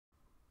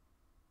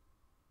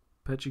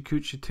Pecha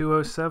Kucha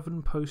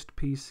 207 post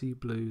PC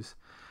blues.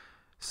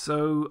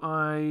 So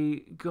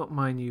I got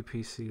my new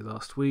PC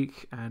last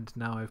week, and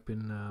now I've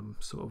been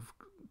sort of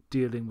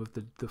dealing with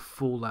the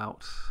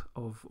fallout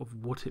of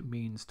what it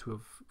means to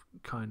have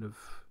kind of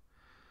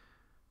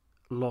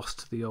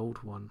lost the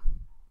old one.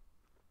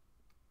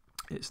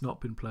 It's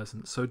not been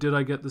pleasant. So did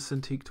I get the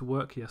Cintiq to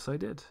work? Yes, I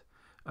did.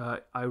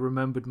 I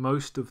remembered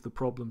most of the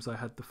problems I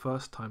had the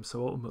first time,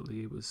 so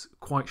ultimately it was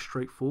quite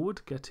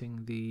straightforward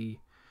getting the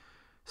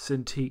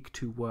Cintiq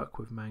to work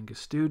with Manga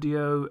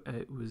Studio.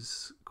 It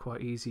was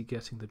quite easy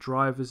getting the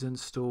drivers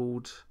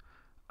installed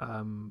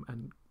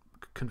and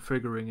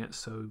configuring it,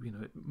 so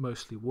it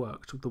mostly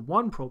worked. The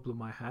one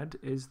problem I had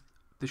is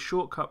the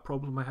shortcut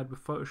problem I had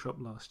with Photoshop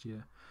last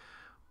year.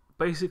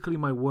 Basically,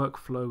 my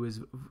workflow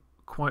is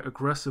quite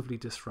aggressively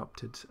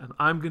disrupted, and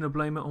I'm going to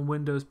blame it on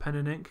Windows Pen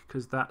and Ink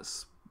because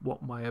that's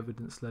what my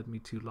evidence led me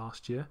to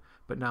last year,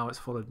 but now it's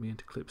followed me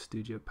into Clip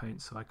Studio Paint,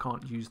 so I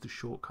can't use the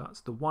shortcuts.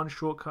 The one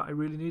shortcut I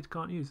really need,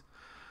 can't use.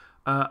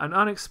 An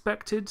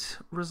unexpected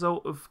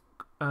result of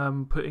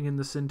putting in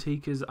the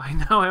Cintiq is I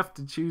now have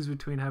to choose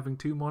between having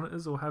two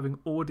monitors or having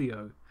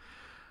audio.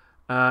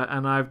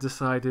 And I've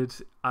decided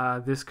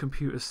this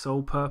computer's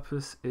sole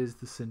purpose is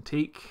the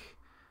Cintiq.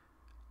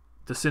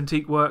 The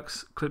Cintiq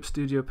works, Clip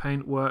Studio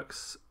Paint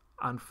works.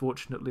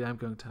 Unfortunately, I'm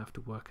going to have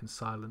to work in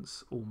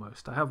silence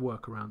almost. I have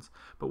workarounds.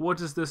 But what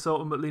does this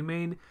ultimately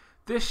mean?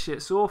 This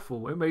shit's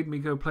awful. It made me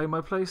go play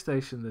my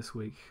PlayStation this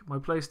week. My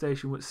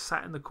PlayStation was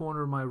sat in the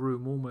corner of my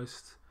room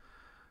almost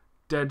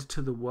dead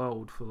to the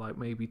world for like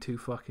maybe 2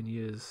 fucking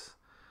years.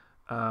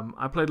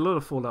 I played a lot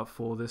of Fallout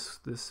 4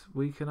 this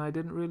week and I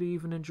didn't really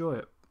even enjoy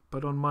it.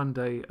 But on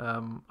Monday,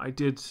 I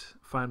did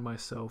find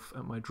myself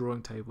at my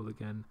drawing table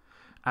again,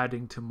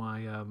 adding to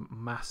my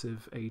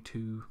massive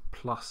A2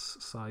 plus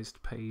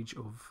sized page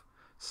of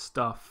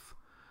stuff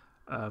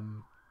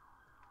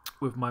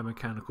with my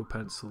mechanical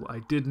pencil. I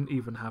didn't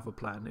even have a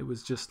plan. It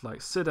was just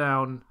like sit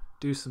down,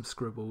 do some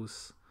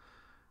scribbles,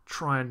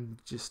 try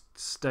and just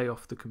stay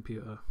off the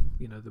computer,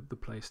 the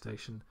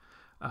PlayStation.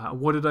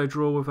 What did I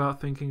draw without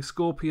thinking?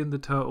 Scorpion the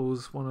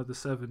Turtles, one of the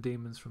 7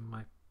 demons from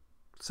my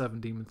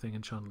 7 demon thing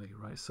in Chun-Li,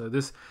 right? So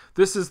this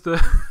is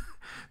the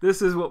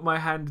this is what my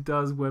hand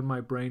does when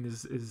my brain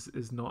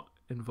is not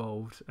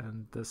involved,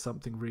 and there's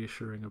something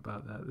reassuring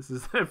about that. This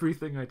is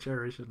everything I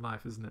cherish in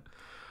life, isn't it?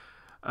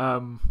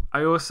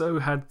 I also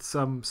had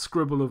some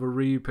scribble of a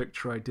Ryu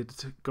picture I did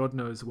God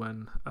knows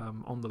when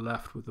on the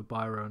left with the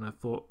biro, and I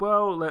thought,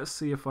 well, let's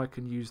see if I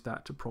can use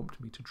that to prompt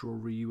me to draw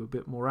Ryu a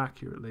bit more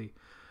accurately.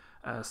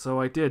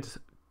 So I did.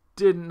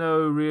 Didn't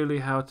know really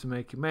how to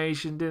make him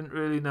Asian, didn't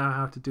really know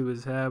how to do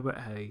his hair, but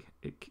hey,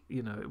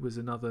 it was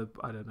another,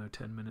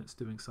 10 minutes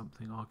doing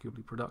something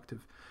arguably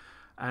productive.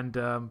 And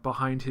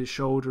behind his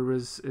shoulder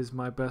is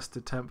my best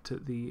attempt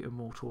at the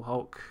Immortal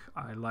Hulk.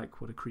 I like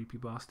what a creepy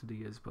bastard he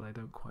is, but I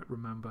don't quite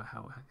remember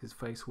how his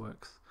face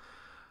works.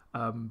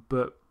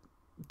 But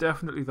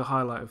definitely the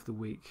highlight of the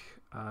week.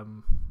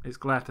 I'm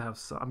glad to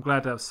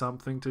have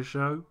something to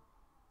show.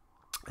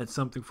 And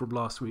something from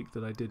last week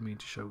that I did mean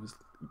to show was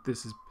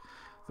this is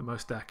the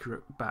most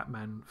accurate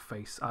Batman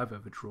face I've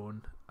ever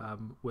drawn,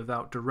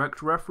 without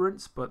direct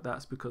reference, but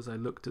that's because I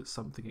looked at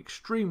something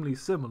extremely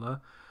similar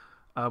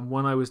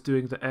when I was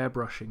doing the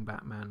airbrushing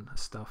Batman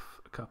stuff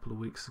a couple of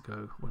weeks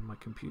ago when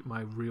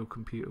my real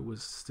computer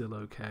was still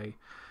okay.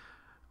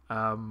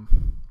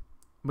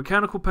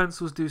 Mechanical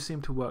pencils do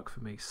seem to work for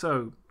me.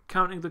 So,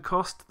 counting the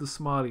cost, the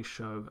Smiley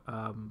Show.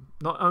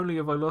 Not only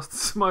have I lost the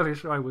Smiley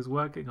Show I was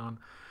working on,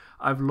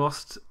 I've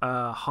lost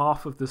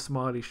half of the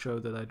Smiley Show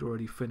that I'd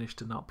already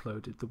finished and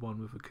uploaded, the one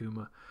with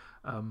Akuma.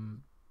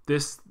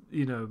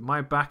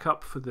 My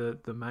backup for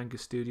the Manga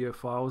Studio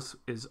files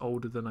is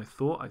older than I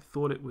thought. I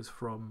thought it was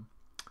from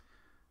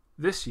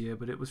this year,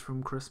 but it was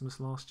from Christmas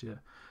last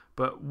year.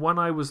 But when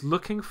I was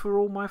looking for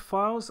all my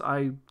files,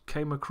 I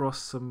came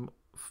across some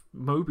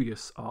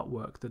Mobius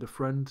artwork that a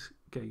friend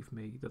gave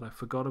me that I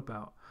forgot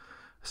about.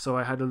 So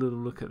I had a little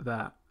look at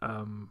that.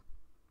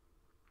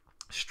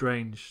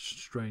 Strange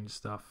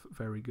stuff.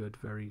 Very good,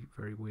 very,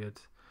 very weird.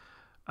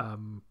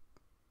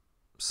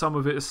 Some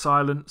of it is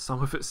silent,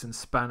 some of it's in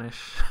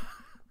Spanish.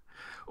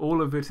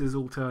 All of it is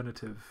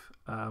alternative.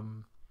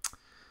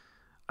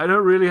 I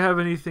don't really have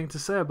anything to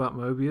say about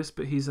Mobius,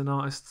 but he's an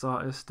artist's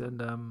artist,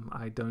 and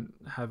I don't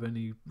have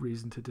any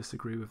reason to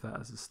disagree with that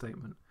as a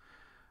statement.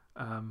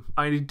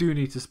 I do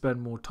need to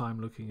spend more time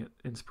looking at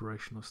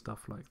inspirational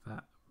stuff like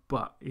that,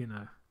 but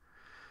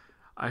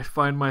I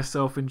find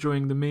myself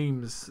enjoying the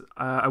memes.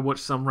 I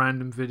watched some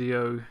random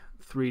video,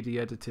 3D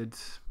edited,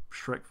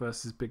 Shrek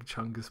versus Big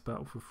Chungus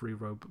battle for free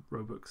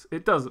Robux.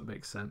 It doesn't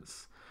make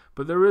sense,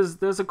 but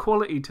there's a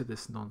quality to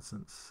this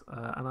nonsense,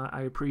 and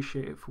I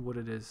appreciate it for what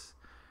it is.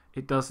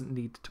 It doesn't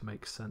need to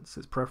make sense.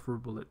 It's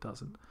preferable it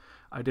doesn't.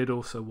 I did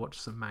also watch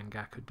some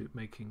mangaka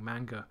making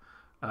manga.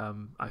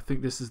 I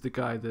think this is the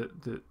guy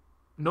that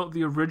not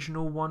the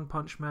original One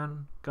Punch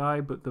Man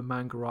guy, but the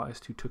manga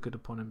artist who took it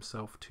upon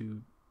himself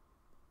to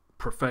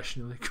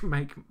professionally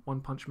make One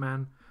Punch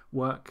Man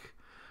work.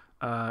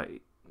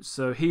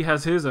 So he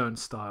has his own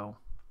style,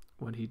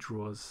 when he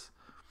draws.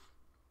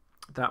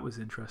 That was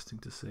interesting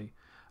to see.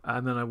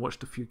 And then I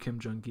watched a few Kim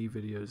Jong-gi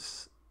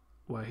videos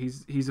where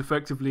he's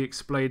effectively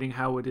explaining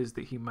how it is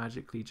that he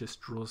magically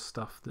just draws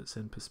stuff that's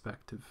in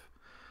perspective,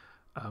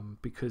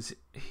 because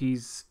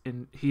he's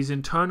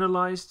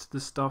internalized the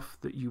stuff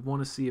that you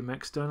want to see him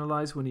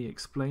externalize when he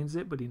explains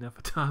it, but he never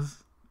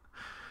does.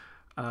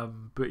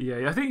 But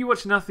yeah, I think you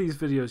watch enough of these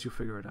videos, you'll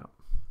figure it out.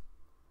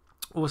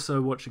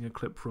 Also, watching a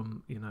clip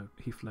from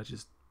Heath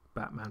Ledger's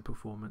Batman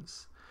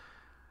performance.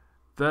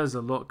 There's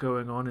a lot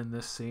going on in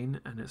this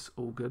scene, and it's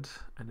all good,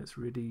 and it's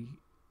really,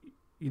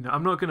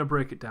 I'm not going to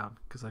break it down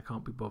because I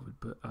can't be bothered,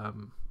 but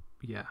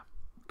yeah,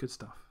 good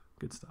stuff.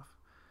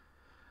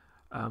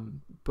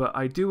 But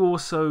I do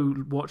also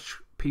watch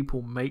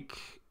people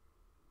make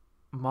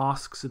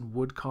masks and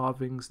wood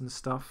carvings and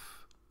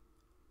stuff.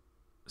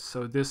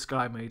 So this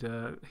guy made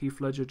a Heath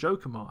Ledger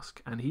Joker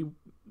mask, and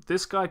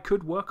this guy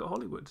could work at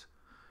Hollywood,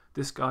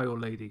 this guy or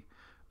lady.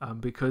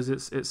 Because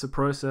it's a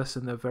process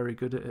and they're very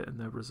good at it and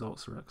their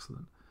results are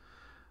excellent.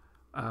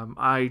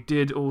 I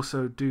did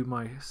also do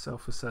my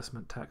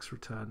self-assessment tax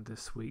return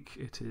this week.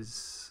 It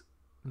is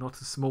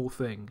not a small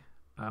thing.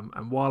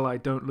 And while I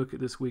don't look at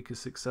this week as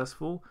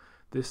successful,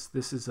 this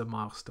is a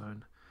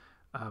milestone.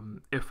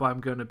 If I'm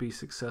going to be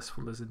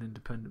successful as an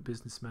independent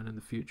businessman in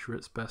the future,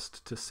 it's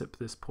best to sip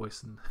this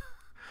poison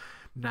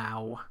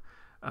now,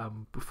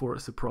 before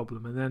it's a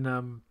problem. And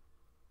then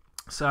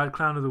sad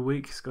clown of the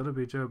week is got to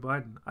be Joe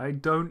Biden. I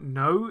don't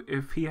know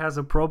if he has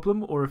a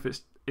problem or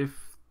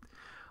if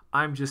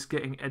I'm just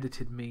getting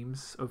edited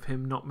memes of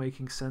him not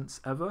making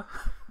sense ever.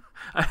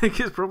 I think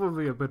it's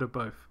probably a bit of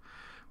both.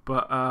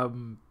 But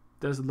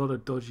there's a lot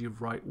of dodgy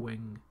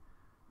right-wing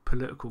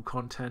political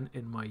content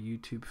in my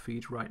YouTube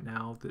feed right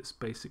now that's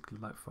basically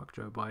like, fuck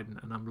Joe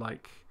Biden. And I'm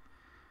like,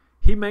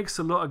 he makes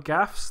a lot of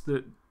gaffes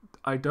that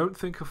I don't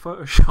think are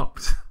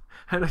photoshopped.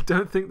 And I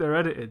don't think they're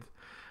edited.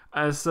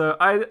 So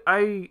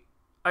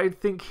I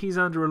think he's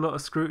under a lot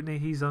of scrutiny.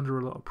 He's under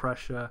a lot of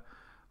pressure.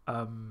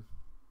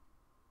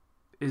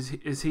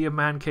 Is he a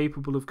man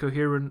capable of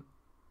coherent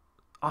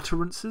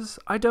utterances?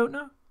 I don't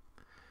know.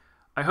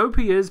 I hope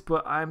he is,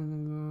 but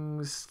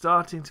I'm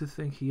starting to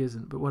think he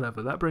isn't. But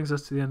whatever. That brings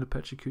us to the end of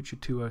Pecha Kucha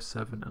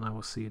 207, and I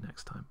will see you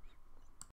next time.